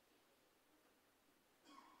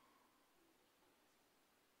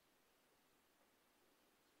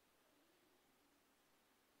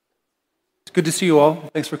Good to see you all.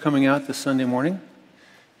 Thanks for coming out this Sunday morning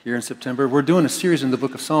here in September. We're doing a series in the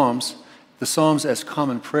book of Psalms, the Psalms as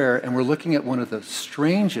common prayer, and we're looking at one of the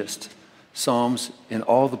strangest psalms in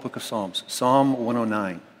all the book of Psalms, Psalm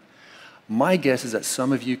 109. My guess is that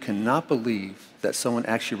some of you cannot believe that someone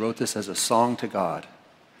actually wrote this as a song to God.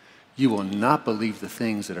 You will not believe the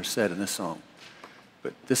things that are said in this psalm.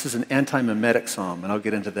 But this is an anti-mimetic psalm, and I'll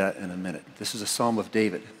get into that in a minute. This is a psalm of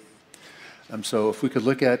David. So if we could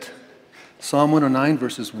look at Psalm 109,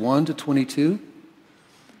 verses 1 to 22,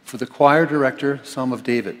 for the choir director, Psalm of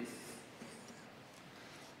David.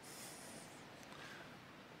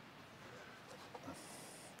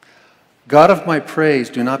 God of my praise,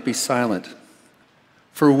 do not be silent.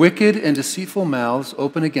 For wicked and deceitful mouths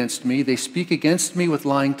open against me. They speak against me with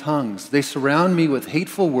lying tongues. They surround me with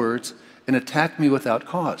hateful words and attack me without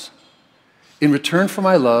cause. In return for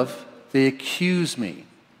my love, they accuse me.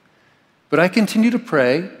 But I continue to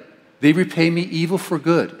pray. They repay me evil for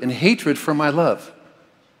good and hatred for my love.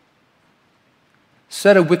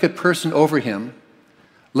 Set a wicked person over him.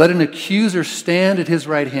 Let an accuser stand at his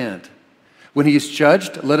right hand. When he is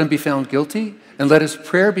judged, let him be found guilty, and let his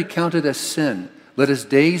prayer be counted as sin. Let his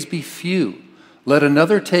days be few. Let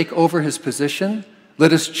another take over his position. Let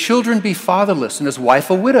his children be fatherless, and his wife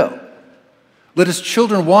a widow. Let his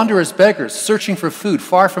children wander as beggars, searching for food,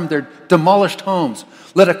 far from their demolished homes.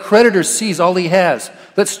 Let a creditor seize all he has.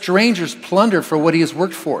 Let strangers plunder for what he has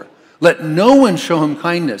worked for. Let no one show him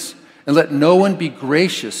kindness, and let no one be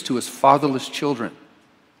gracious to his fatherless children.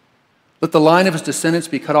 Let the line of his descendants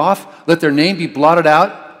be cut off. Let their name be blotted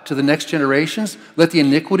out to the next generations. Let the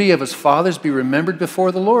iniquity of his fathers be remembered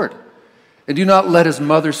before the Lord. And do not let his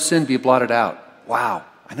mother's sin be blotted out. Wow,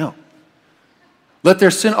 I know. Let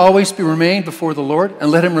their sin always be remain before the Lord,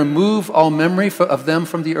 and let him remove all memory of them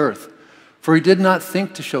from the earth. For he did not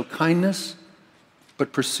think to show kindness,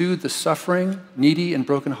 but pursued the suffering, needy, and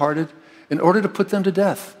brokenhearted, in order to put them to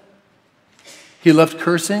death. He loved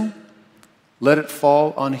cursing, let it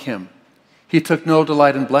fall on him. He took no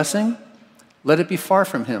delight in blessing, let it be far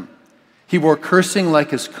from him. He wore cursing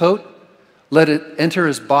like his coat, let it enter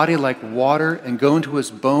his body like water and go into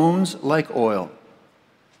his bones like oil.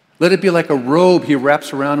 Let it be like a robe he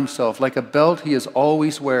wraps around himself, like a belt he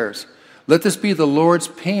always wears. Let this be the Lord's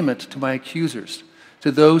payment to my accusers,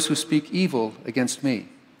 to those who speak evil against me.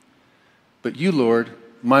 But you, Lord,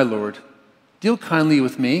 my Lord, deal kindly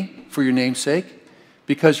with me for your name's sake,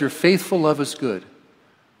 because your faithful love is good.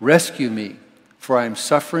 Rescue me, for I am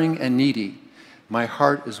suffering and needy. My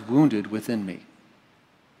heart is wounded within me.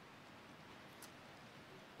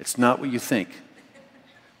 It's not what you think.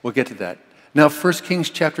 We'll get to that. Now, 1 Kings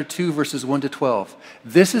chapter 2, verses 1 to 12.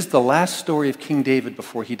 This is the last story of King David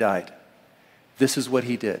before he died. This is what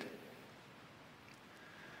he did.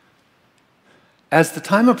 As the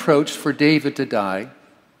time approached for David to die,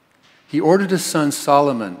 he ordered his son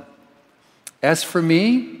Solomon, "As for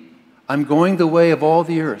me, I'm going the way of all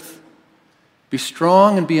the earth. Be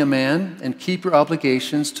strong and be a man, and keep your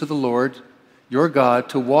obligations to the Lord, your God,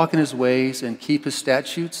 to walk in his ways and keep his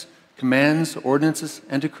statutes, commands, ordinances,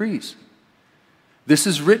 and decrees. This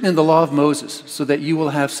is written in the law of Moses, so that you will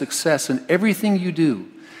have success in everything you do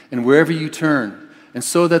and wherever you turn, and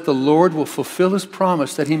so that the Lord will fulfill his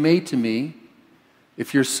promise that he made to me.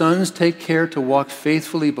 If your sons take care to walk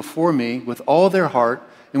faithfully before me with all their heart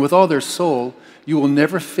and with all their soul, you will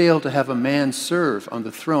never fail to have a man serve on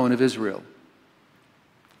the throne of Israel.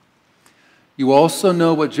 You also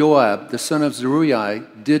know what Joab, the son of Zeruiah,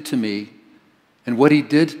 did to me, and what he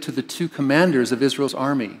did to the two commanders of Israel's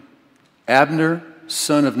army, Abner,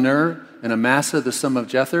 son of Ner, and Amasa, the son of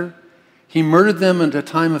Jether. He murdered them in a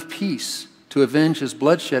time of peace to avenge his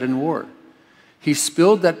bloodshed in war. He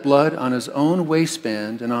spilled that blood on his own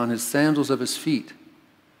waistband and on his sandals of his feet.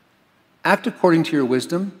 Act according to your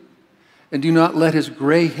wisdom, and do not let his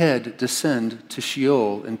gray head descend to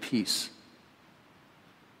Sheol in peace.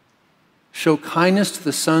 Show kindness to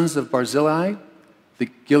the sons of Barzillai, the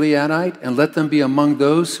Gileadite, and let them be among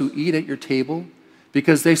those who eat at your table,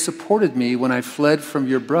 because they supported me when I fled from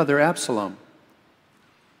your brother Absalom.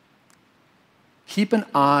 Keep an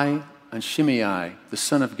eye on Shimei, the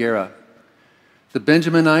son of Gera, the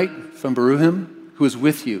Benjaminite from Baruhim, who is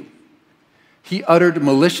with you. He uttered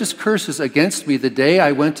malicious curses against me the day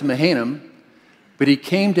I went to Mahanaim, but he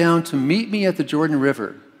came down to meet me at the Jordan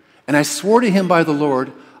River. And I swore to him by the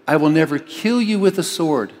Lord, I will never kill you with a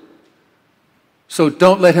sword. So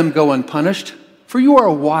don't let him go unpunished, for you are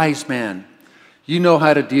a wise man. You know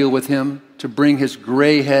how to deal with him, to bring his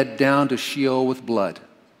gray head down to Sheol with blood."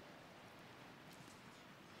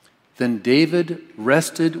 Then David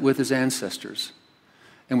rested with his ancestors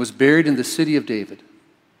and was buried in the city of David.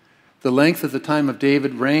 The length of the time of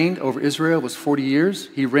David reigned over Israel was 40 years.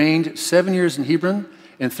 He reigned 7 years in Hebron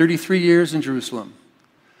and 33 years in Jerusalem.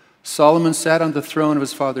 Solomon sat on the throne of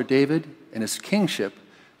his father David, and his kingship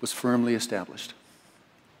was firmly established.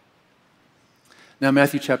 Now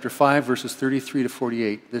Matthew chapter 5, verses 33 to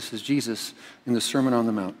 48. This is Jesus in the Sermon on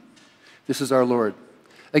the Mount. This is our Lord.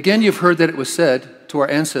 Again, you've heard that it was said to our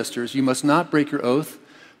ancestors, you must not break your oath,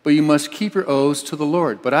 but you must keep your oaths to the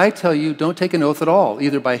Lord. But I tell you, don't take an oath at all,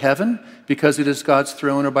 either by heaven, because it is God's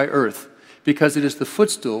throne, or by earth, because it is the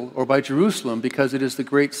footstool, or by Jerusalem, because it is the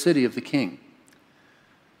great city of the King.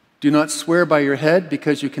 Do not swear by your head,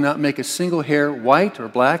 because you cannot make a single hair white or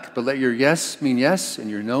black, but let your yes mean yes, and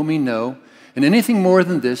your no mean no, and anything more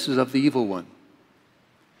than this is of the evil one.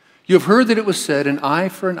 You have heard that it was said, an eye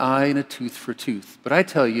for an eye and a tooth for a tooth. But I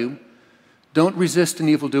tell you, don't resist an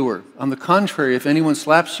evildoer. On the contrary, if anyone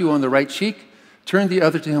slaps you on the right cheek, turn the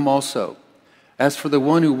other to him also. As for the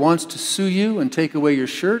one who wants to sue you and take away your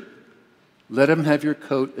shirt, let him have your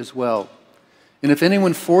coat as well. And if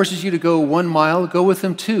anyone forces you to go 1 mile, go with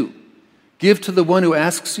him 2. Give to the one who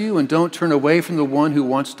asks you, and don't turn away from the one who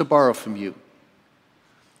wants to borrow from you.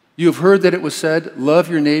 You have heard that it was said, love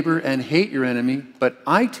your neighbor and hate your enemy, but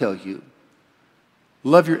I tell you,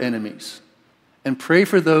 love your enemies and pray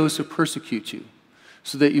for those who persecute you,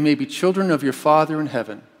 so that you may be children of your Father in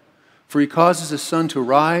heaven. For he causes his sun to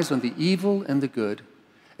rise on the evil and the good,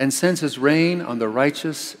 and sends his rain on the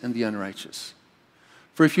righteous and the unrighteous.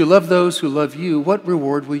 For if you love those who love you, what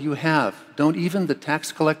reward will you have? Don't even the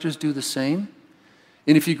tax collectors do the same?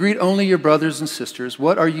 And if you greet only your brothers and sisters,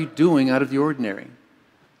 what are you doing out of the ordinary?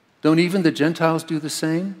 Don't even the Gentiles do the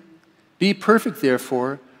same? Be perfect,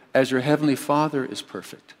 therefore, as your heavenly Father is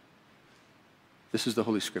perfect. This is the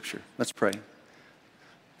Holy Scripture. Let's pray.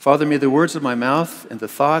 Father, may the words of my mouth and the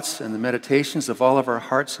thoughts and the meditations of all of our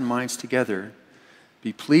hearts and minds together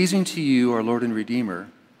be pleasing to you, our Lord and Redeemer.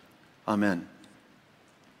 Amen.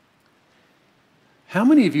 How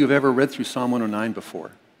many of you have ever read through Psalm 109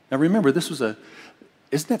 before? Now remember, isn't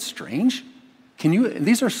that strange?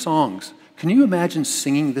 These are songs. Can you imagine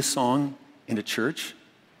singing this song in a church?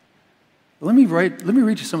 Let me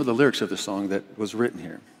read you some of the lyrics of the song that was written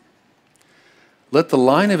here. Let the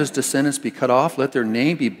line of his descendants be cut off. Let their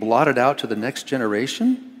name be blotted out to the next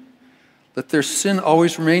generation. Let their sin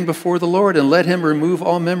always remain before the Lord, and let him remove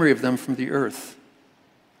all memory of them from the earth.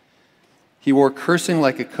 He wore cursing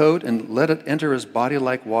like a coat, and let it enter his body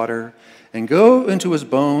like water, and go into his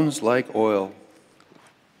bones like oil.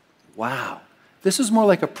 Wow. This is more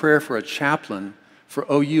like a prayer for a chaplain for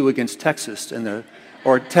OU against Texas,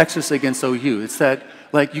 or Texas against OU. It's that,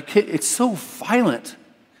 it's so violent.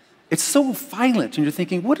 It's so violent, and you're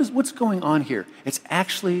thinking, what's going on here? It's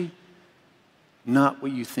actually not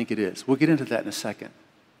what you think it is. We'll get into that in a second.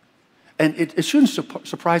 And it shouldn't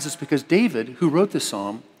surprise us, because David, who wrote this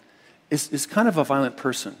psalm, is kind of a violent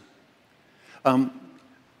person.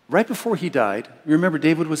 Right before he died, you remember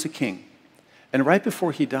David was a king. And right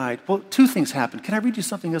before he died, well, 2 things happened. Can I read you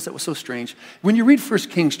something else that was so strange? When you read 1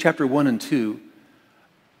 Kings chapter 1 and 2,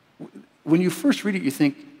 when you first read it, you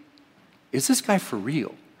think, is this guy for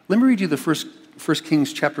real? Let me read you the 1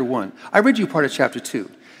 Kings chapter 1. I read you part of chapter 2.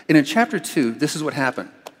 And in chapter 2, this is what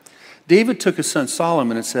happened. David took his son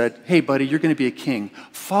Solomon and said, hey, buddy, you're going to be a king.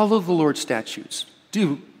 Follow the Lord's statutes.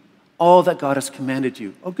 Do all that God has commanded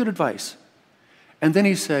you. Oh, good advice. And then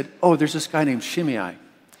he said, oh, there's this guy named Shimei.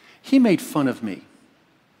 He made fun of me.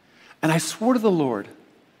 And I swore to the Lord,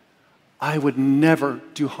 I would never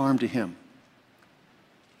do harm to him.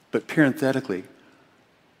 But parenthetically,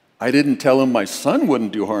 I didn't tell him my son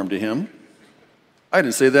wouldn't do harm to him. I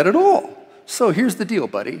didn't say that at all. So here's the deal,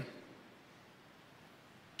 buddy.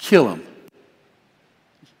 Kill him.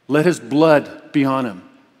 Let his blood be on him.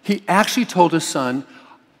 He actually told his son,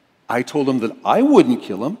 I told him that I wouldn't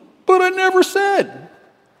kill him, but I never said.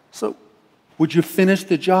 So, would you finish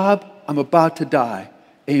the job? I'm about to die.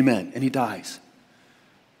 Amen. And he dies.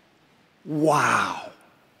 Wow.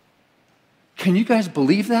 Can you guys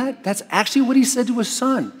believe that? That's actually what he said to his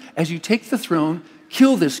son. As you take the throne,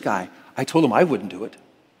 kill this guy. I told him I wouldn't do it.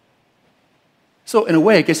 So in a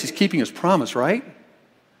way, I guess he's keeping his promise, right?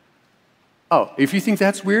 Oh, if you think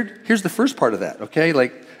that's weird, here's the first part of that, okay?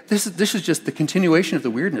 This is just the continuation of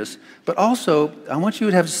the weirdness. But also, I want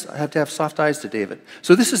you to have soft eyes to David.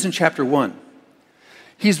 So this is in chapter 1.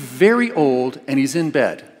 He's very old and he's in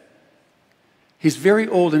bed. He's very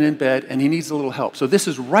old and in bed and he needs a little help. So this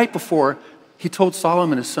is right before he told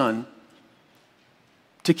Solomon, his son,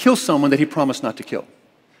 to kill someone that he promised not to kill.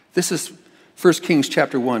 This is 1 Kings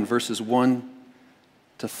chapter 1, verses 1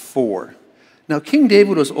 to 4. Now King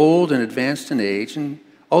David was old and advanced in age, and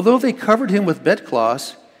although they covered him with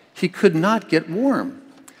bedcloths, he could not get warm.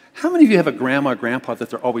 How many of you have a grandma or grandpa that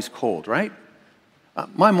they're always cold, right?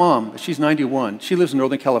 My mom, she's 91. She lives in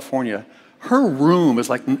Northern California. Her room is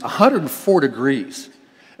like 104 degrees.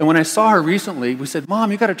 And when I saw her recently, we said,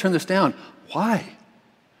 Mom, you got to turn this down. Why?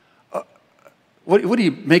 What are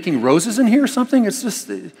you, making roses in here or something? It's just,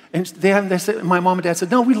 and they said, my mom and dad said,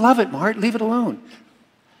 no, we love it, Mart, leave it alone.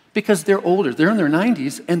 Because they're older, they're in their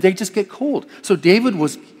 90s, and they just get cold. So David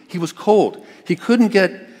was cold. He couldn't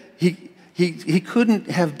have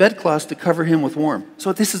bedcloths to cover him with warmth.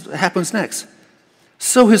 So happens next.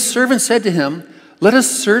 So his servant said to him, let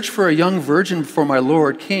us search for a young virgin for my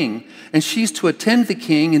lord king, and she's to attend the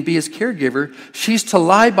king and be his caregiver. She's to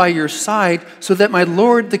lie by your side so that my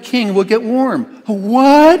lord the king will get warm.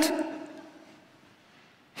 What?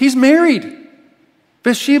 He's married.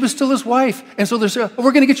 Bathsheba's still his wife. And so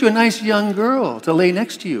we're going to get you a nice young girl to lay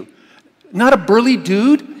next to you. Not a burly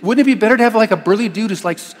dude? Wouldn't it be better to have like a burly dude who's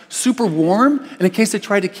like super warm, and in case they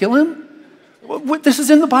try to kill him? This is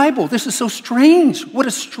in the Bible. This is so strange. What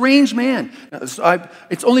a strange man.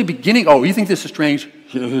 It's only beginning. Oh, you think this is strange?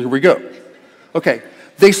 Here we go. Okay.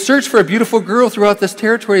 They searched for a beautiful girl throughout this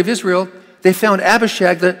territory of Israel. They found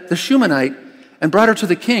Abishag, the Shumanite, and brought her to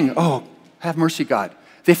the king. Oh, have mercy, God.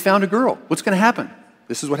 They found a girl. What's going to happen?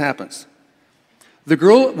 This is what happens. The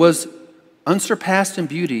girl was unsurpassed in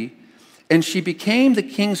beauty, and she became the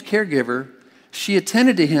king's caregiver. She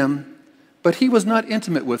attended to him, but he was not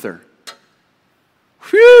intimate with her.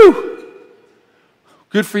 Whew!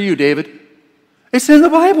 Good for you, David. It's in the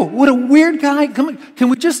Bible. What a weird guy. Can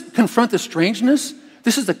we just confront the strangeness?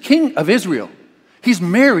 This is the king of Israel. He's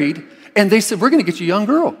married, and they said, we're going to get you a young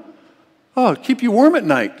girl. Oh, keep you warm at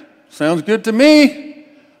night. Sounds good to me.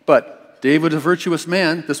 But David, a virtuous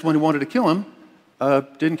man, this one who wanted to kill him,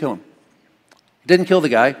 didn't kill him. Didn't kill the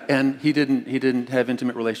guy, and he didn't have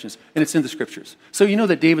intimate relations. And it's in the scriptures. So you know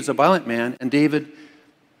that David's a violent man, and David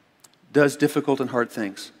does difficult and hard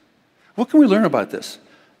things. What can we learn about this?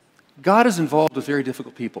 God is involved with very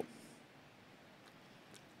difficult people.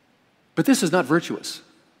 But this is not virtuous.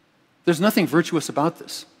 There's nothing virtuous about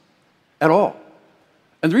this at all.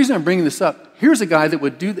 And the reason I'm bringing this up, here's a guy that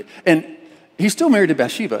would do that, and he's still married to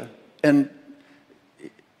Bathsheba, and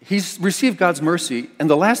he's received God's mercy, and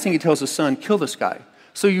the last thing he tells his son, kill this guy.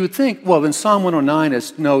 So you would think, well, then Psalm 109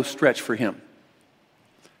 is no stretch for him.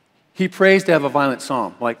 He prays to have a violent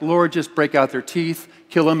psalm, like, Lord, just break out their teeth,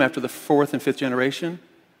 kill them after the 4th and 5th generation.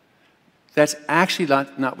 That's actually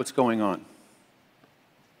not what's going on.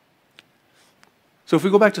 So if we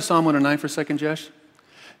go back to Psalm 109 for a second, Jesh,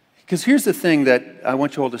 because here's the thing that I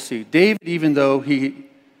want you all to see. David, even though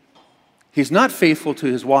he's not faithful to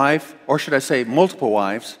his wife, or should I say multiple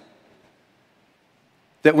wives,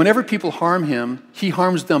 that whenever people harm him, he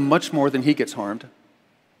harms them much more than he gets harmed.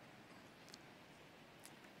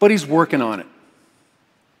 But he's working on it.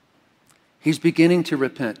 He's beginning to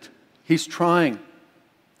repent. He's trying.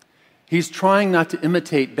 He's trying not to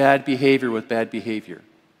imitate bad behavior with bad behavior.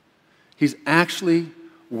 He's actually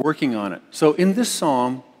working on it. So in this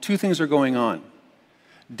psalm, two things are going on.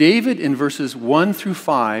 David in verses 1 through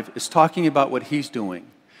 5 is talking about what he's doing.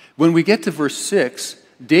 When we get to verse 6,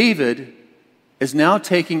 David is now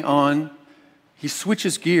taking on, he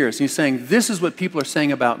switches gears. He's saying, this is what people are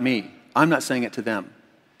saying about me. I'm not saying it to them.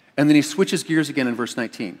 And then he switches gears again in verse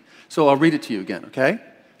 19. So I'll read it to you again, okay?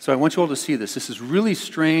 So I want you all to see this. This is really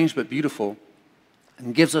strange but beautiful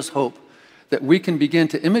and gives us hope that we can begin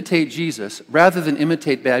to imitate Jesus rather than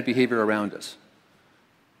imitate bad behavior around us.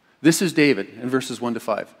 This is David in verses 1 to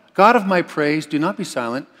 5. God of my praise, do not be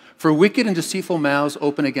silent, for wicked and deceitful mouths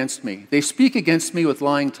open against me. They speak against me with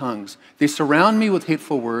lying tongues. They surround me with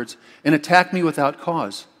hateful words and attack me without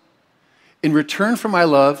cause. In return for my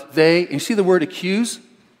love, and you see the word accuse?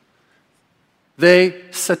 They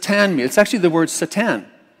satan me. It's actually the word satan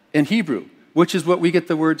in Hebrew, which is what we get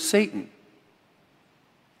the word Satan.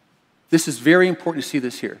 This is very important to see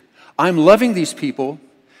this here. I'm loving these people,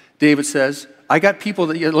 David says. I got people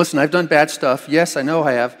that, listen, I've done bad stuff. Yes, I know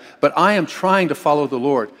I have. But I am trying to follow the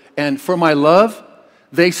Lord. And for my love,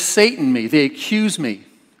 they Satan me. They accuse me.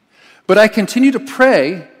 But I continue to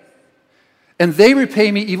pray, and they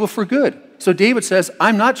repay me evil for good. So David says,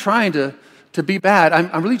 I'm not trying to be bad.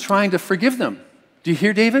 I'm really trying to forgive them. Do you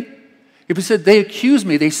hear David? If he said, they accuse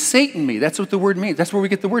me, they Satan me. That's what the word means. That's where we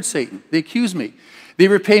get the word Satan. They accuse me. They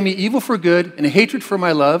repay me evil for good and hatred for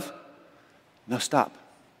my love. Now stop.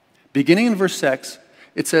 Beginning in verse 6,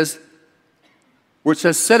 it says, where it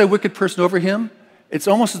says, set a wicked person over him, it's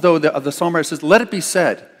almost as though the psalm writer says, let it be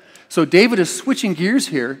said. So David is switching gears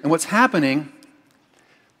here, and what's happening,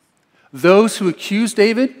 those who accuse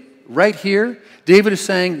David, right here, David is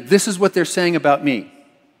saying, this is what they're saying about me.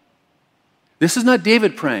 This is not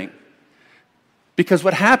David praying. Because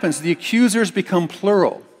what happens, the accusers become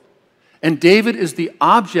plural. And David is the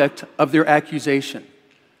object of their accusation.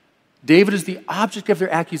 David is the object of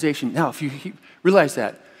their accusation. Now, if you realize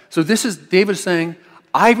that. So this is David saying,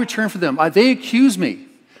 I return for them. They accuse me,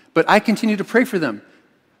 but I continue to pray for them.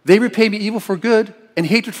 They repay me evil for good and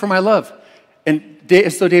hatred for my love. And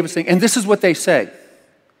so David's saying, and this is what they say.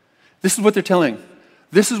 This is what they're telling.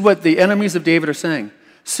 This is what the enemies of David are saying.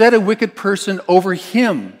 Set a wicked person over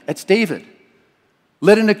him. That's David.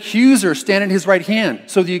 Let an accuser stand at his right hand.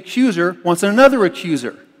 So the accuser wants another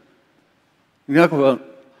accuser.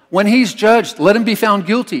 When he's judged, let him be found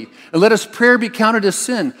guilty. And let his prayer be counted as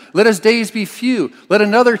sin. Let his days be few. Let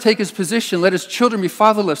another take his position. Let his children be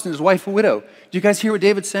fatherless and his wife a widow. Do you guys hear what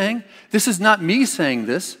David's saying? This is not me saying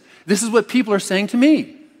this. This is what people are saying to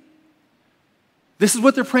me. This is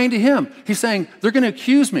what they're praying to him. He's saying, they're going to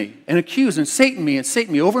accuse me and Satan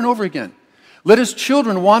me over and over again. Let his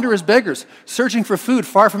children wander as beggars, searching for food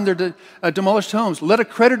far from their demolished homes. Let a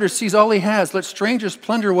creditor seize all he has. Let strangers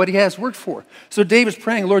plunder what he has worked for. So David's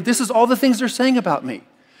praying, Lord, this is all the things they're saying about me.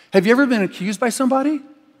 Have you ever been accused by somebody?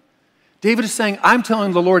 David is saying, I'm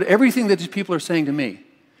telling the Lord everything that these people are saying to me.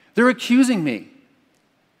 They're accusing me.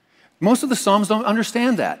 Most of the Psalms don't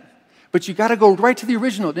understand that. But you got to go right to the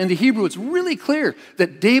original. In the Hebrew, it's really clear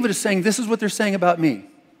that David is saying, this is what they're saying about me.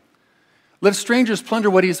 Let strangers plunder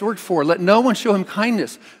what he has worked for. Let no one show him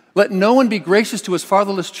kindness. Let no one be gracious to his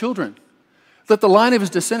fatherless children. Let the line of his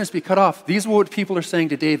descendants be cut off. These are what people are saying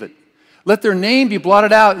to David. Let their name be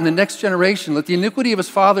blotted out in the next generation. Let the iniquity of his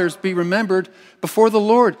fathers be remembered before the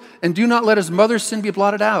Lord. And do not let his mother's sin be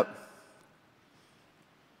blotted out.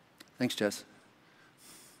 Thanks, Jess.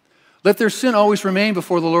 Let their sin always remain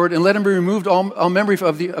before the Lord, and let him be removed all memory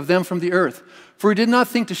of them from the earth. For he did not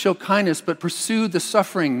think to show kindness, but pursued the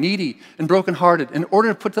suffering, needy, and brokenhearted, in order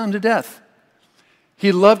to put them to death.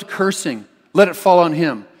 He loved cursing. Let it fall on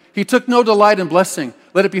him. He took no delight in blessing.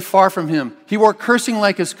 Let it be far from him. He wore cursing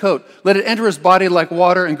like his coat. Let it enter his body like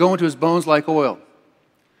water and go into his bones like oil.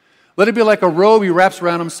 Let it be like a robe he wraps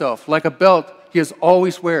around himself, like a belt he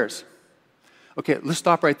always wears. Okay, let's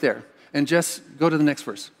stop right there. And Jess, go to the next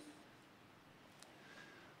verse.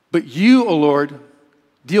 But you, O Lord,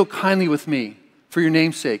 deal kindly with me for your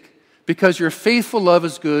name's sake. Because your faithful love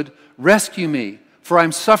is good, rescue me, for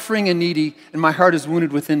I'm suffering and needy, and my heart is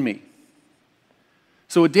wounded within me.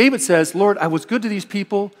 So what David says, Lord, I was good to these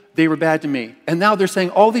people, they were bad to me. And now they're saying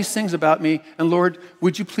all these things about me, and Lord,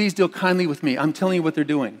 would you please deal kindly with me? I'm telling you what they're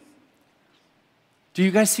doing. Do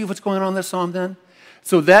you guys see what's going on in this psalm then?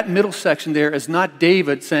 So that middle section there is not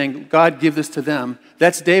David saying, God, give this to them.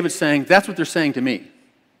 That's David saying, that's what they're saying to me.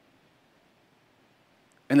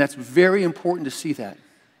 And that's very important to see that.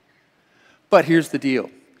 But here's the deal.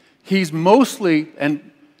 He's mostly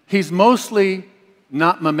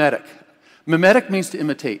not mimetic. Mimetic means to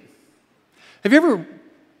imitate. Have you ever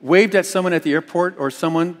waved at someone at the airport or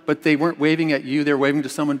someone, but they weren't waving at you, they were waving to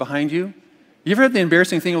someone behind you? You ever had the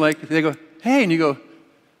embarrassing thing like, they go, hey, and you go,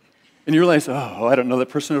 and you realize, oh, I don't know that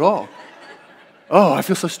person at all. Oh, I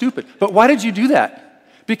feel so stupid. But why did you do that?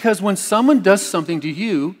 Because when someone does something to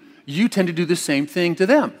you, you tend to do the same thing to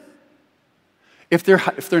them. If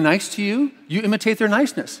they're nice to you, you imitate their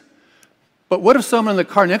niceness. But what if someone in the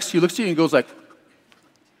car next to you looks at you and goes like,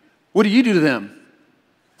 what do you do to them?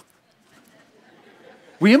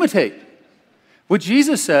 We imitate. What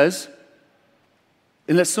Jesus says,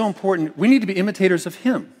 and that's so important, we need to be imitators of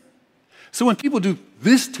him. So when people do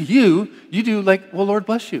this to you, you do like, well, Lord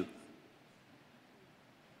bless you.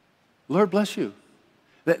 Lord bless you.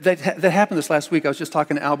 That happened this last week. I was just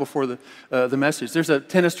talking to Al before the message. There's a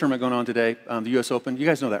tennis tournament going on today, the U.S. Open. You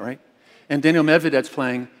guys know that, right? And Daniil Medvedev's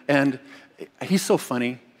playing, and he's so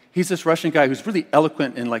funny. He's this Russian guy who's really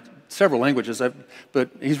eloquent in like several languages, but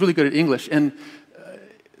he's really good at English. And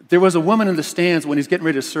there was a woman in the stands when he's getting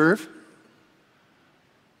ready to serve.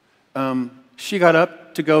 She got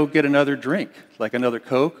up to go get another drink, like another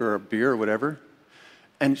Coke or a beer or whatever.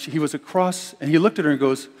 And he was across, and he looked at her and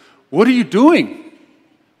goes, "What are you doing?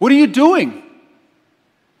 What are you doing?"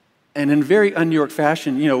 And in very un-New York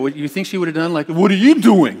fashion, you know, what you think she would have done, like, "What are you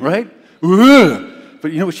doing?" Right? Ugh.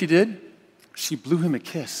 But you know what she did? She blew him a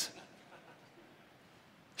kiss.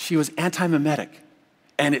 She was anti-mimetic,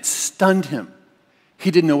 and it stunned him.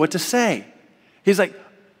 He didn't know what to say. He's like,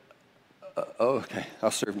 oh, okay,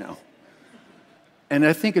 I'll serve now. And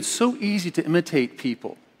I think it's so easy to imitate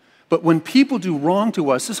people. But when people do wrong to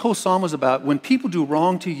us, this whole psalm was about when people do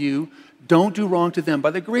wrong to you, don't do wrong to them.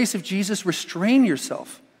 By the grace of Jesus, restrain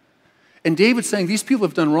yourself. And David's saying, these people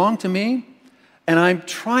have done wrong to me, and I'm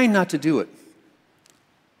trying not to do it.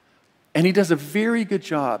 And he does a very good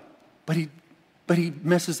job, but but he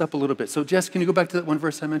messes up a little bit. So Jess, can you go back to that one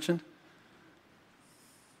verse I mentioned?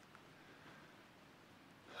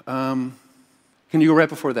 Can you go right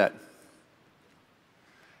before that?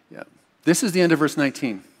 Yeah. This is the end of verse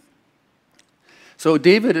 19. So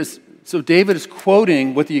David is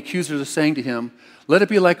quoting what the accusers are saying to him. Let it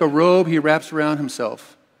be like a robe he wraps around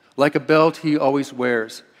himself, like a belt he always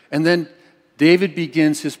wears. And then David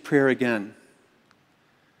begins his prayer again.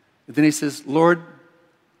 And then he says, Lord,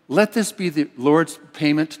 let this be the Lord's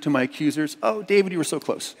payment to my accusers. Oh, David, you were so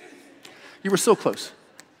close. You were so close.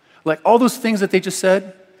 Like all those things that they just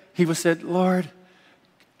said, he was said, Lord,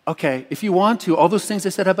 okay, if you want to, all those things they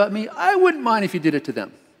said about me, I wouldn't mind if you did it to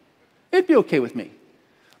them. It'd be okay with me.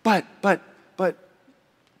 But,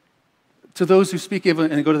 to those who speak evil,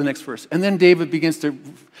 and go to the next verse. And then David begins to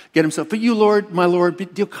get himself, but you, Lord, my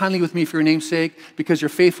Lord, deal kindly with me for your name's sake, because your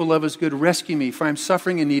faithful love is good. Rescue me, for I am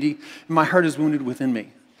suffering and needy, and my heart is wounded within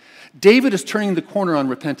me. David is turning the corner on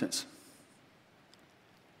repentance.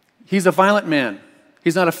 He's a violent man.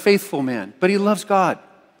 He's not a faithful man, but he loves God.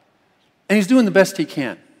 And he's doing the best he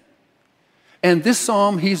can. And this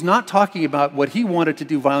psalm, he's not talking about what he wanted to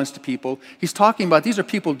do violence to people. He's talking about these are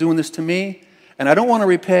people doing this to me, and I don't want to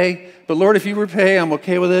repay, but Lord, if you repay, I'm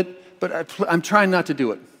okay with it, but I'm trying not to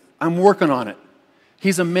do it. I'm working on it.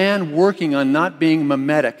 He's a man working on not being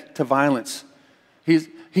mimetic to violence.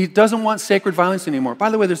 He doesn't want sacred violence anymore. By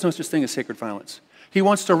the way, there's no such thing as sacred violence. He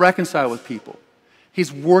wants to reconcile with people.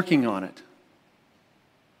 He's working on it.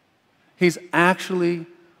 He's actually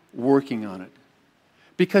working on it.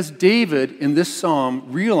 Because David, in this psalm,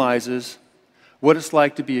 realizes what it's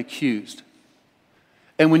like to be accused.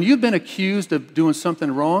 And when you've been accused of doing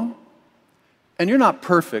something wrong, and you're not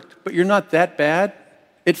perfect, but you're not that bad,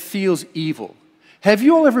 it feels evil. Have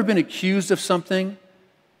you all ever been accused of something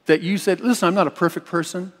that you said, listen, I'm not a perfect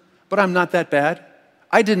person, but I'm not that bad.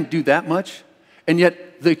 I didn't do that much. And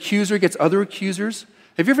yet the accuser gets other accusers.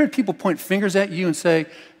 Have you ever had people point fingers at you and say,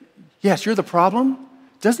 yes, you're the problem?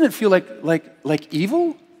 Doesn't it feel like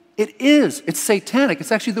evil? It is. It's satanic.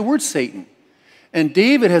 It's actually the word Satan. And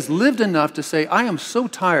David has lived enough to say, I am so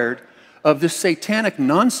tired of this satanic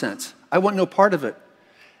nonsense. I want no part of it.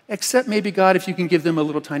 Except maybe, God, if you can give them a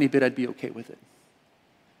little tiny bit, I'd be okay with it.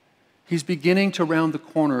 He's beginning to round the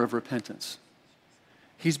corner of repentance.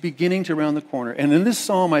 He's beginning to round the corner. And in this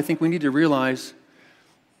psalm, I think we need to realize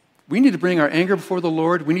we need to bring our anger before the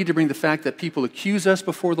Lord. We need to bring the fact that people accuse us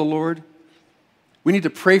before the Lord. We need to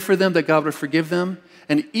pray for them that God would forgive them.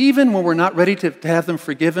 And even when we're not ready to have them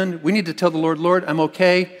forgiven, we need to tell the Lord, Lord, I'm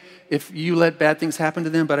okay if you let bad things happen to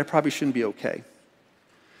them, but I probably shouldn't be okay.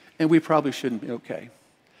 And we probably shouldn't be okay.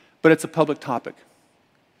 But it's a public topic.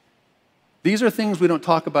 These are things we don't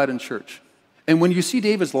talk about in church. And when you see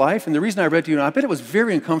David's life, and the reason I read to you, and I bet it was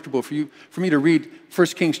very uncomfortable for me to read 1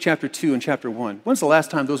 Kings chapter 2 and chapter 1. When's the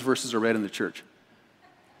last time those verses are read in the church?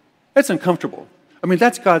 That's uncomfortable. I mean,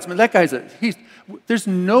 that's God's man. That guy's there's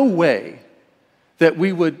no way that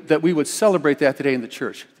we would celebrate that today in the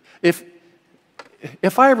church.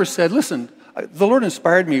 If I ever said, listen, the Lord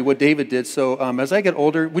inspired me what David did, so as I get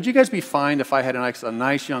older, would you guys be fine if I had a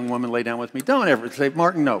nice young woman lay down with me? Don't ever say,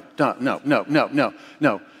 Martin, no.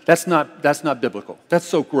 That's not biblical. That's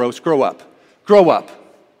so gross. Grow up.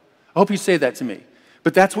 I hope you say that to me.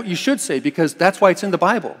 But that's what you should say, because that's why it's in the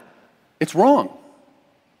Bible. It's wrong.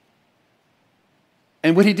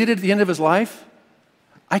 And what he did at the end of his life,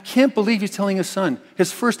 I can't believe he's telling his son,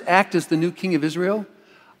 his first act as the new king of Israel,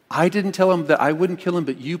 I didn't tell him that I wouldn't kill him,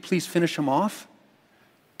 but you please finish him off.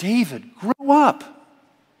 David, grow up.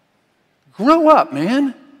 Grow up,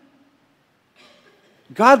 man.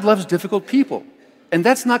 God loves difficult people. And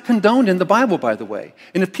that's not condoned in the Bible, by the way.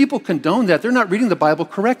 And if people condone that, they're not reading the Bible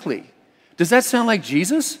correctly. Does that sound like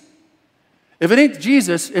Jesus? If it ain't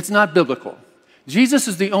Jesus, it's not biblical. Jesus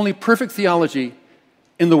is the only perfect theology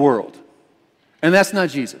in the world. And that's not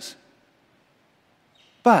Jesus.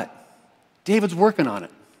 But David's working on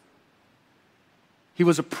it. He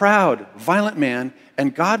was a proud, violent man,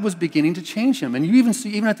 and God was beginning to change him. And you even see,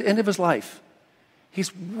 even at the end of his life,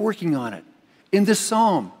 he's working on it. In this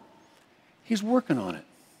psalm, he's working on it.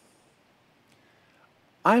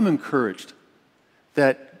 I'm encouraged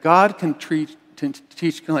that God can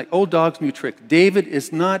teach like old dogs, new trick. David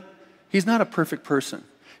he's not a perfect person.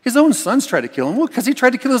 His own sons tried to kill him. Well, because he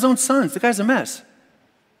tried to kill his own sons. The guy's a mess.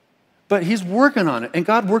 But he's working on it, and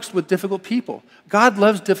God works with difficult people. God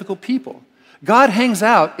loves difficult people. God hangs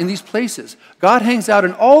out in these places. God hangs out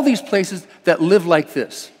in all these places that live like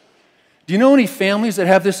this. Do you know any families that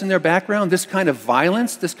have this in their background, this kind of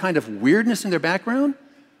violence, this kind of weirdness in their background?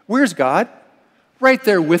 Where's God? Right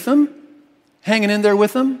there with them, hanging in there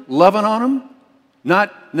with them, loving on them,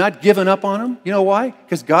 not giving up on them. You know why?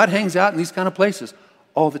 Because God hangs out in these kind of places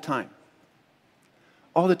all the time.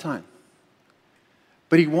 All the time.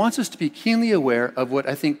 But he wants us to be keenly aware of what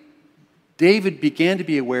I think David began to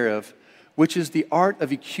be aware of, which is the art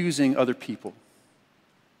of accusing other people.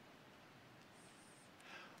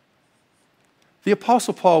 The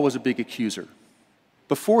Apostle Paul was a big accuser.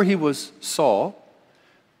 Before he was Saul,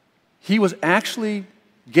 he was actually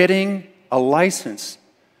getting a license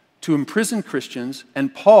to imprison Christians,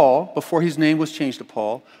 and Paul, before his name was changed to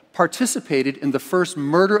Paul, participated in the first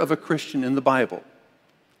murder of a Christian in the Bible.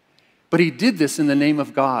 But he did this in the name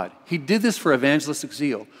of God. He did this for evangelistic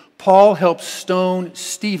zeal. Paul helped stone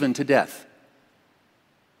Stephen to death.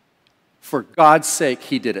 For God's sake,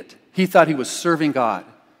 he did it. He thought he was serving God.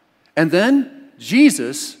 And then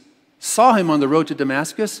Jesus saw him on the road to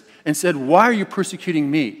Damascus and said, "Why are you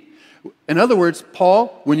persecuting me?" In other words,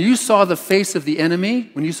 Paul, when you saw the face of the enemy,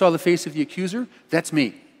 when you saw the face of the accuser, that's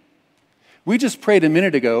me. We just prayed a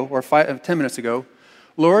minute ago, or 10 minutes ago,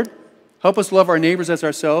 Lord, help us love our neighbors as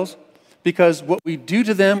ourselves, because what we do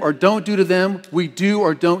to them or don't do to them, we do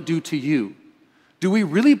or don't do to you. Do we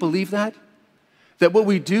really believe that? That what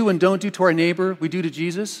we do and don't do to our neighbor, we do to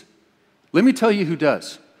Jesus? Let me tell you who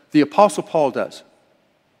does. The Apostle Paul does.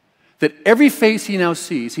 That every face he now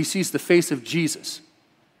sees, he sees the face of Jesus.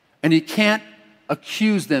 And he can't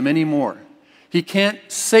accuse them anymore. He can't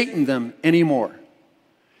Satan them anymore.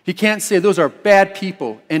 He can't say those are bad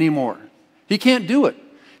people anymore. He can't do it.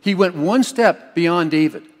 He went one step beyond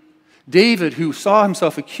David. David, who saw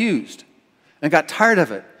himself accused and got tired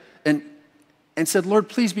of it and said, Lord,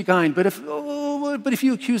 please be kind, but if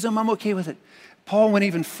you accuse them, I'm okay with it. Paul went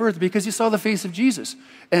even further because he saw the face of Jesus.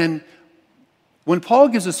 And when Paul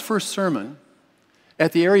gives his first sermon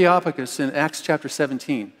at the Areopagus in Acts chapter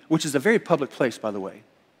 17, which is a very public place, by the way,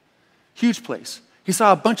 huge place, he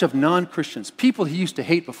saw a bunch of non-Christians, people he used to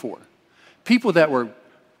hate before, people that were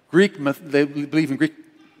Greek, they believe in Greek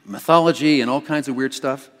mythology and all kinds of weird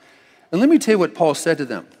stuff. And let me tell you what Paul said to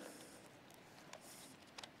them.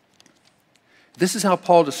 This is how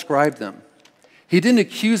Paul described them. He didn't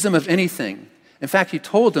accuse them of anything. In fact, he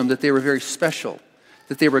told them that they were very special,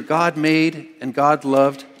 that they were God-made and God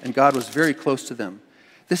loved, and God was very close to them.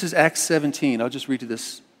 This is Acts 17. I'll just read you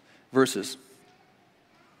this verses.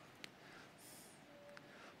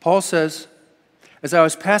 Paul says, as I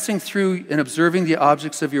was passing through and observing the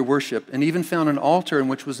objects of your worship, and even found an altar in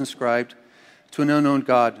which was inscribed to an unknown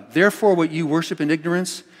God. Therefore, what you worship in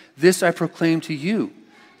ignorance, this I proclaim to you.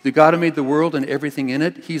 The God who made the world and everything in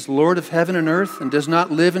it, he's Lord of heaven and earth, and does not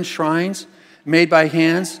live in shrines made by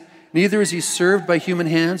hands, neither is he served by human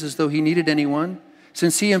hands as though he needed anyone,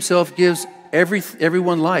 since he himself gives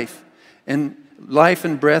everyone life and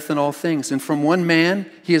breath and all things. And from one man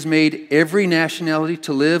he has made every nationality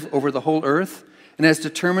to live over the whole earth, and has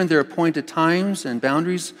determined their appointed times and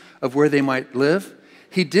boundaries of where they might live.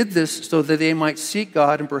 He did this so that they might seek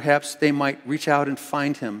God, and perhaps they might reach out and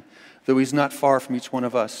find him, though he's not far from each one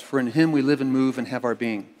of us. For in him we live and move and have our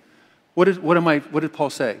being. What did Paul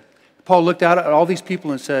say? Paul looked out at all these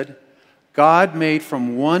people and said, God made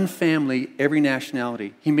from one family every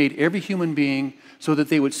nationality. He made every human being so that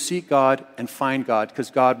they would seek God and find God,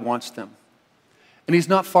 because God wants them. And he's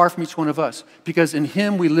not far from each one of us, because in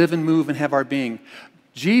him we live and move and have our being.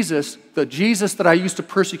 Jesus, the Jesus that I used to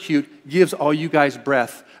persecute, gives all you guys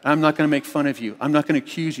breath. I'm not going to make fun of you. I'm not going to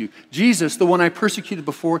accuse you. Jesus, the one I persecuted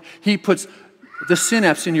before, he puts the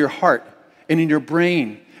synapse in your heart and in your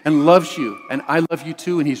brain and loves you. And I love you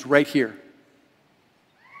too, and he's right here.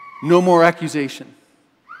 No more accusation.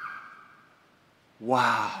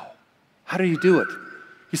 Wow. How did he do it?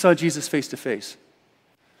 He saw Jesus face to face.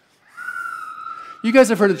 You guys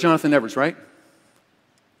have heard of Jonathan Edwards, right?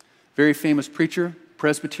 Very famous preacher,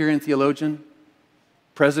 Presbyterian theologian,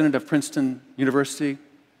 president of Princeton University,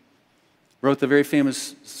 wrote the very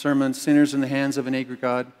famous sermon, Sinners in the Hands of an Angry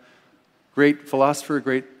God. Great philosopher,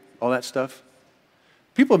 great all that stuff.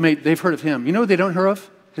 They've heard of him. You know what they don't hear of?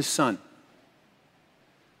 His son,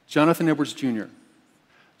 Jonathan Edwards Jr.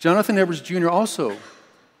 Jonathan Edwards Jr. also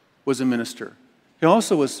was a minister. He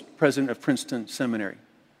also was president of Princeton Seminary.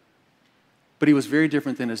 But he was very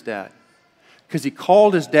different than his dad, because he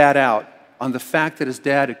called his dad out on the fact that his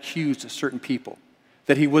dad accused certain people,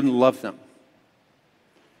 that he wouldn't love them.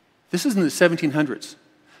 This is in the 1700s.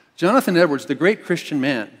 Jonathan Edwards, the great Christian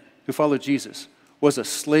man who followed Jesus, was a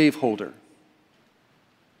slaveholder.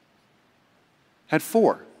 Had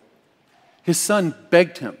 4. His son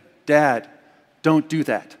begged him, Dad, don't do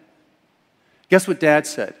that. Guess what Dad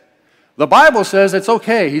said? The Bible says it's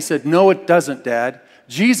okay. He said, no, it doesn't, Dad.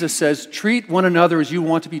 Jesus says, treat one another as you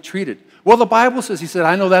want to be treated. Well, the Bible says, he said,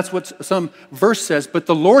 I know that's what some verse says, but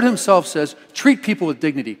the Lord himself says, treat people with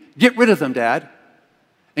dignity. Get rid of them, Dad.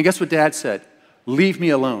 And guess what Dad said? Leave me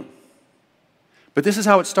alone. But this is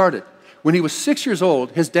how it started. When he was 6 years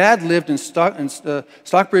old, his dad lived in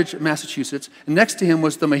Stockbridge, Massachusetts, and next to him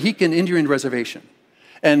was the Mohican Indian Reservation.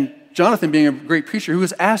 And Jonathan, being a great preacher, he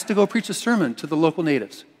was asked to go preach a sermon to the local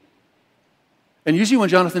natives. And usually when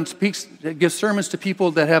Jonathan gives sermons to people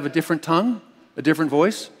that have a different tongue, a different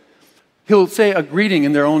voice, he'll say a greeting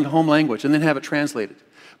in their own home language and then have it translated.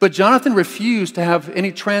 But Jonathan refused to have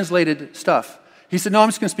any translated stuff. He said, no, I'm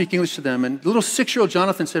just going to speak English to them. And little 6-year-old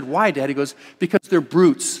Jonathan said, why, Dad? He goes, because they're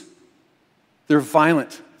brutes. They're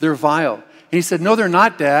violent. They're vile. And he said, no, they're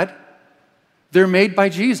not, Dad. They're made by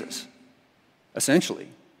Jesus, essentially.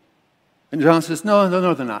 And John says, no,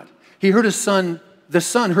 they're not. He heard his son, the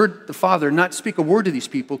son heard the father not speak a word to these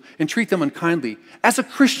people and treat them unkindly as a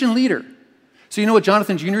Christian leader. So you know what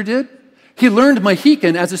Jonathan Jr. did? He learned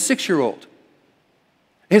Mohican as a 6-year-old.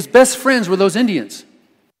 His best friends were those Indians.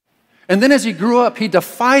 And then as he grew up, he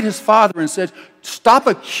defied his father and said, stop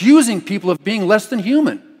accusing people of being less than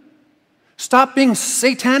human. Stop being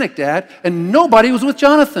satanic, Dad. And nobody was with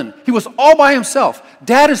Jonathan. He was all by himself.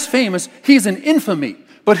 Dad is famous. He's an infamy.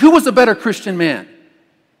 But who was a better Christian man?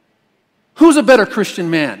 Who's a better Christian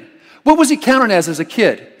man? What was he counted as a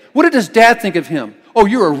kid? What did his dad think of him? Oh,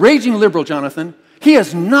 you're a raging liberal, Jonathan. He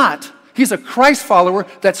is not. He's a Christ follower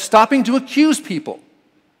that's stopping to accuse people.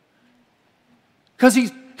 Because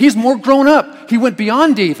he's more grown up. He went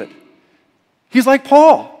beyond David. He's like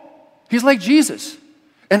Paul. He's like Jesus.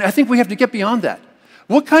 And I think we have to get beyond that.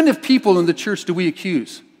 What kind of people in the church do we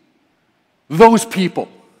accuse? Those people.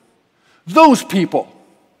 Those people.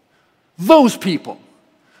 Those people.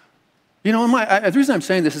 You know, the reason I'm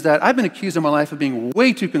saying this is that I've been accused in my life of being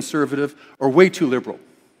way too conservative or way too liberal.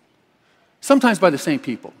 Sometimes by the same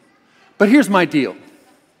people. But here's my deal.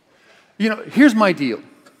 Here's my deal.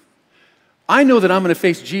 I know that I'm going to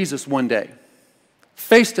face Jesus one day,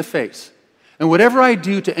 face to face. And whatever I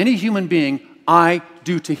do to any human being, I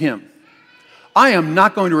do to him. I am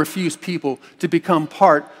not going to refuse people to become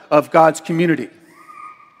part of God's community.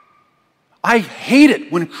 I hate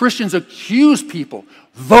it when Christians accuse people,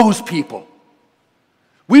 those people.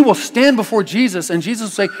 We will stand before Jesus and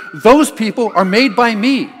Jesus will say, those people are made by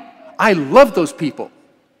me. I love those people.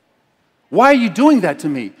 Why are you doing that to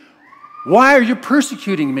me? Why are you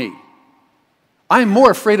persecuting me? I'm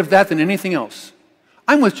more afraid of that than anything else.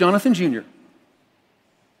 I'm with Jonathan Jr.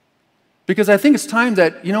 Because I think it's time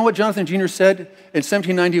that, you know what Jonathan Jr. said in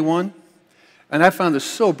 1791? And I found this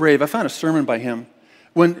so brave. I found a sermon by him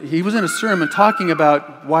when he was in a sermon talking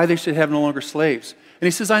about why they should have no longer slaves. And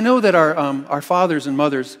he says, I know that our fathers and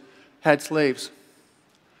mothers had slaves.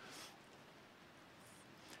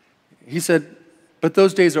 He said, but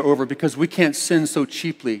those days are over because we can't sin so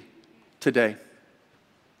cheaply today.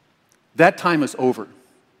 That time is over.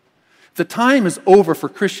 The time is over for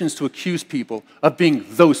Christians to accuse people of being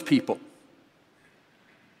those people.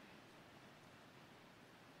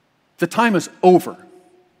 The time is over.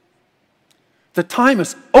 The time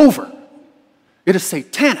is over. It is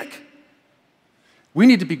satanic. We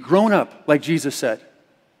need to be grown up, like Jesus said.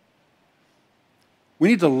 We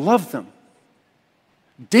need to love them.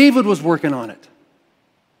 David was working on it.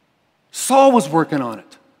 Saul was working on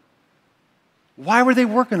it. Why were they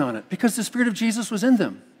working on it? Because the Spirit of Jesus was in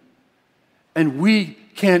them. And we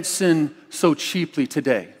can't sin so cheaply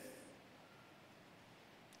today.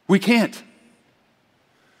 We can't.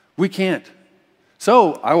 We can't.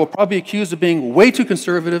 So I will probably be accused of being way too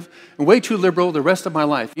conservative and way too liberal the rest of my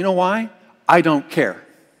life. You know why? I don't care.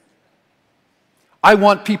 I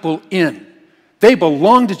want people in. They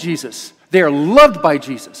belong to Jesus. They are loved by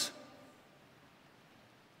Jesus.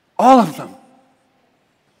 All of them.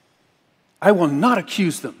 I will not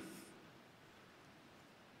accuse them.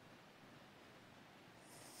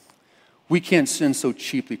 We can't sin so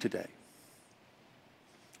cheaply today.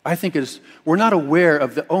 I think we're not aware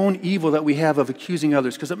of the own evil that we have of accusing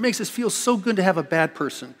others because it makes us feel so good to have a bad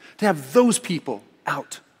person, to have those people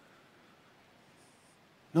out.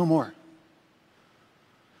 No more.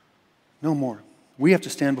 No more. We have to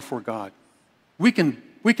stand before God. We can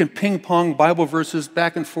ping pong Bible verses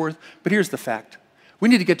back and forth, but here's the fact. We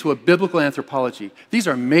need to get to a biblical anthropology. These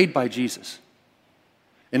are made by Jesus.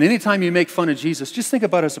 And anytime you make fun of Jesus, just think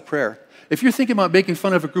about it as a prayer. If you're thinking about making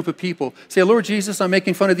fun of a group of people, say, Lord Jesus, I'm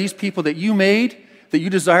making fun of these people that you made, that you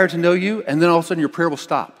desire to know you, and then all of a sudden your prayer will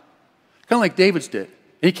stop. Kind of like David's did.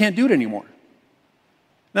 He can't do it anymore.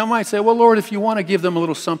 Now I might say, well, Lord, if you want to give them a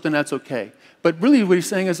little something, that's okay. But really what he's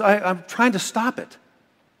saying is, I'm trying to stop it.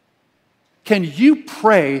 Can you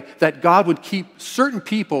pray that God would keep certain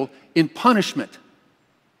people in punishment?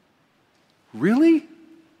 Really?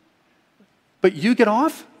 But you get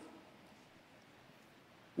off?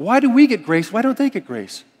 Why do we get grace? Why don't they get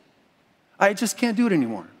grace? I just can't do it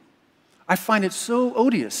anymore. I find it so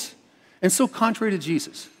odious and so contrary to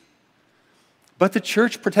Jesus. But the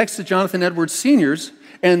church protects the Jonathan Edwards seniors,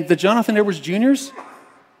 and the Jonathan Edwards juniors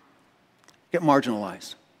get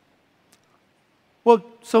marginalized. Well,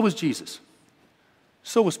 so was Jesus.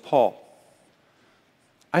 So was Paul.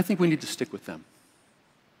 I think we need to stick with them.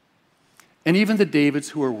 And even the Davids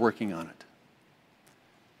who are working on it.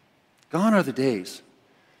 Gone are the days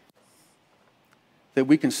that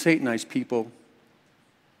we can Satanize people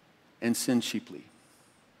and sin cheaply.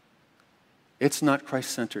 It's not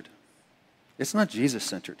Christ-centered. It's not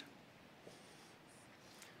Jesus-centered.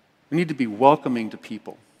 We need to be welcoming to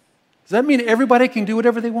people. Does that mean everybody can do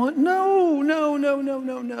whatever they want? No, no, no, no,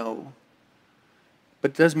 no, no.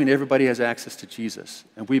 But it does mean everybody has access to Jesus,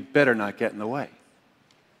 and we better not get in the way.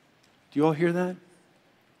 Do you all hear that?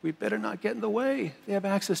 We better not get in the way. They have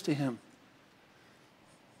access to him.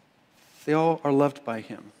 They all are loved by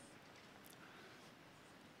him.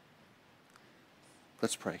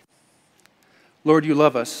 Let's pray. Lord, you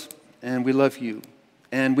love us, and we love you.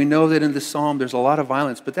 And we know that in this psalm there's a lot of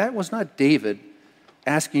violence, but that was not David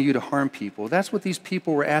asking you to harm people. That's what these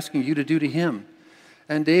people were asking you to do to him.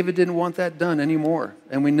 And David didn't want that done anymore.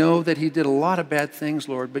 And we know that he did a lot of bad things,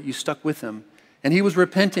 Lord, but you stuck with him. And he was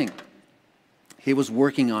repenting. He was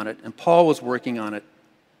working on it, and Paul was working on it.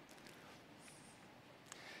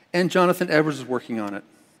 And Jonathan Edwards was working on it.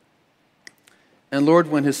 And Lord,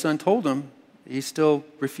 when his son told him, he still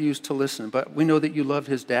refused to listen. But we know that you loved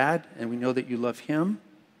his dad, and we know that you love him,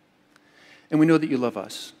 and we know that you love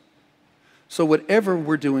us. So whatever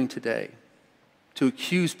we're doing today to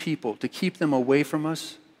accuse people, to keep them away from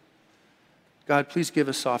us, God, please give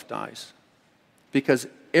us soft eyes. Because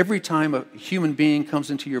every time a human being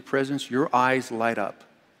comes into your presence, your eyes light up.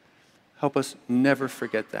 Help us never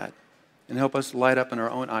forget that. And help us light up in our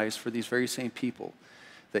own eyes for these very same people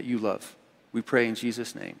that you love. We pray in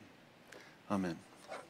Jesus' name. Amen.